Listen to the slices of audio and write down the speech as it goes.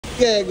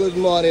Okay, good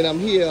morning. I'm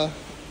here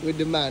with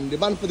the man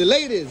for the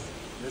ladies.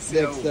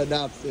 Dexta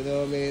Daps, you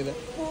know what I mean?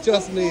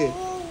 Trust me.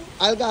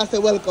 I'll gotta say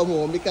welcome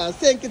home because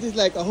St. Kitts is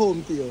like a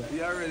home to you.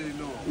 You already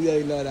know. Yeah,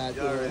 you know that.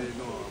 You already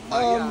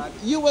know.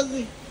 You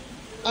was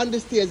on the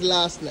stage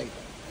last night.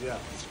 Yeah.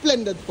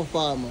 Splendid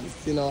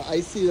performance, you know. I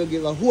see you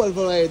give a whole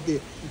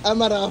variety. As a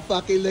matter of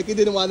fact, like you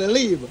didn't want to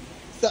leave.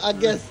 So I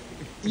guess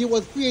you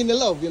was feeling the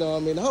love, you know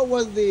what I mean? How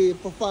was the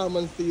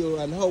performance to you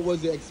and how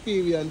was your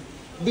experience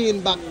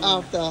being back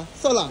after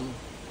so long?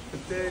 To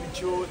tell the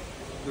truth,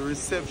 the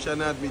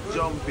reception had me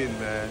jumping,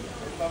 man.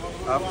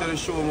 After the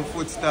show, my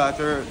foot started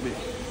to hurt me.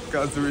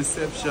 Because the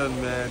reception,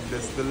 man,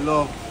 the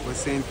love what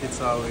St.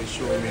 Kitts always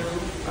show me.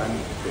 And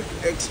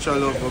the extra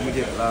love that we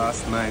get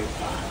last night,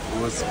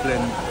 it was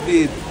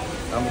splendid.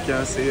 And we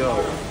can say, yo,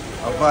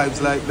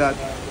 vibes like that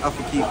have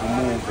to keep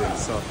moving.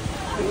 So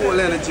the whole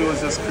energy was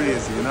just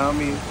crazy, you know what I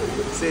mean?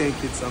 St.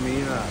 Kitts, I mean,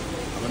 yeah,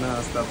 I'm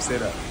gonna stop saying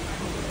that.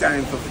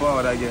 Time to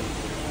forward again.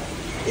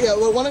 Yeah,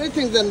 well, one of the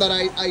things then that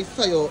I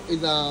saw you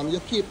is you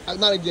keep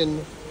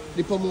acknowledging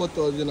the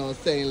promoters, you know,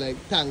 saying like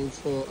thanks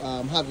for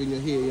having you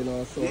here, you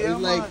know. So yeah,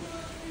 it's like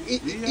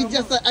it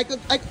just like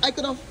I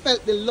could have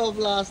felt the love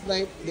last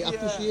night, the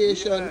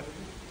appreciation,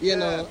 you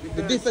know,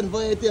 the different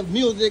variety of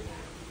music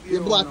you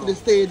brought to the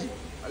stage.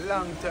 A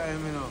long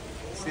time, you know.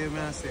 See me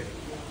I say.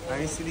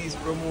 I see these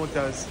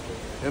promoters,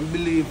 them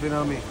believe in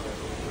me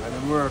and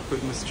them work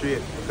with me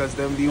straight because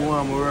them be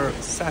want me work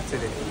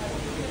Saturday.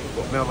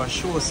 But me have a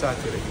show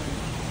Saturday.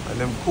 And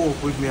them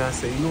cope with me and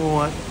say, you know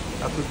what?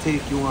 I could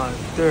take you on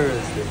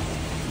Thursday.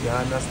 You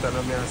understand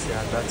what I say?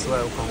 And that's why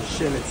I come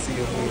shell it see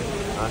you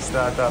and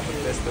start off the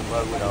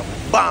festival with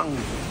a bang.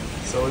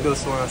 So I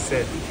just want to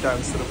say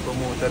thanks to the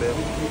promoter them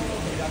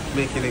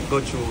making it go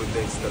through with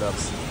Dexta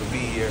Daps to be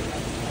here,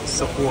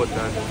 support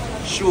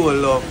and show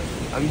love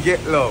and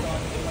get love.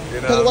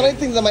 You know because one of the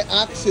things I might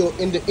ask you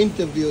in the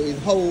interview is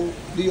how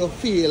do you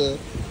feel,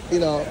 you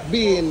know,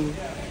 being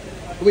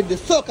with the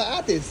soca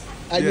artists?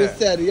 And you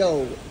said,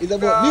 yo, it's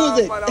about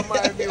music. Man, I'm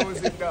my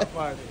music, that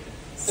man.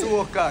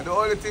 Soca, the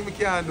only thing we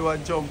can do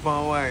is jump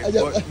and wine.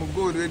 But I'm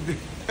good with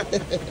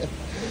it.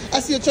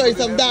 I see you trying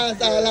some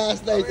dance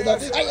last night, you know.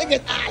 I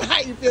get all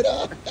hype, you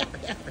know.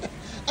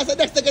 I said,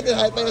 next to getting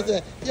hype, and I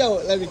said, yo,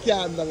 let me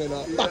calm down, you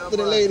know. Back to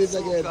the ladies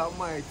again. Soca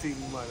my thing,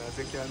 man, as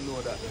you can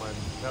know that, man.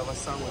 We have a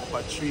song with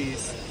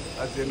Patrice,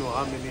 as you know,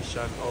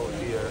 ammunition out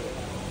there.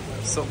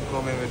 Something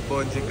coming with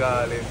Bungie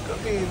Garland.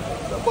 I mean,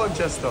 a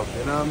bunch of stuff,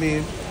 you know what I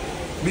mean?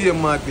 Be a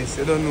madness.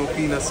 You don't know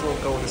Pina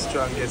Soca with the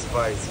strongest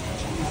voice.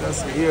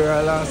 Jesus, we hear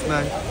her last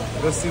night.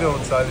 Just sit down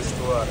and listen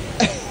to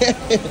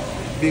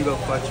her. Big up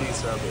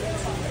Patrice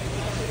Roberts.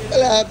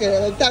 Well, okay,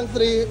 well, thanks for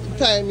the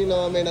time, you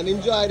know, man, and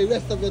enjoy the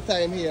rest of your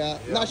time here.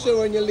 Yeah, not sure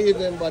when you're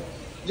leaving, but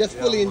just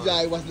fully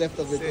enjoy what's left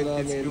of it, you know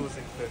what I mean?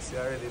 Music Fest, you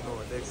already know.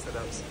 Dexta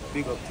Daps,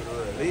 big up to the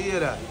world. You hear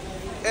that?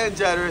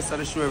 Enjoy the rest of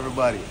the show,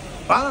 everybody.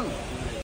 Bang!